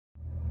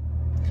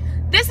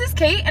This is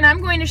Kate, and I'm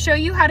going to show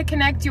you how to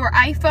connect your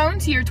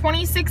iPhone to your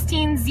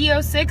 2016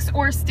 Z06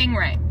 or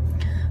Stingray.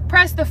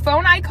 Press the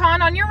phone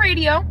icon on your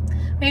radio,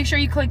 make sure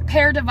you click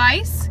Pair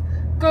Device,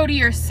 go to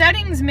your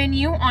Settings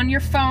menu on your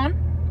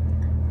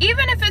phone.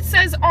 Even if it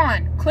says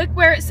On, click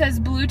where it says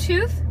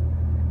Bluetooth,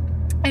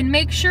 and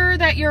make sure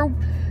that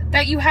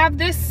you have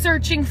this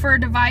searching for a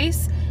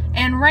device,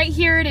 and right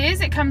here it is.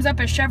 It comes up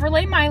as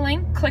Chevrolet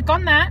MyLink. Click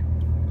on that.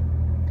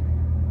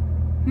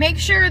 Make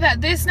sure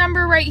that this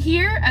number right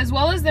here, as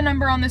well as the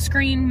number on the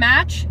screen,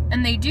 match,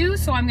 and they do,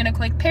 so I'm going to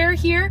click pair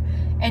here,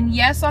 and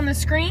yes on the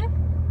screen.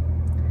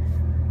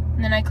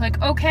 And then I click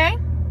OK.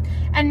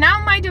 And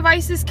now my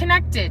device is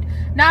connected.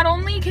 Not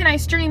only can I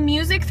stream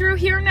music through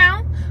here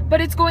now,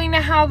 but it's going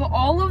to have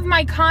all of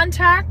my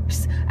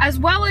contacts, as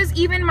well as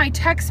even my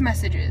text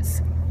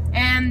messages.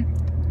 And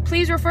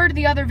please refer to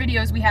the other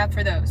videos we have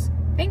for those.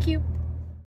 Thank you.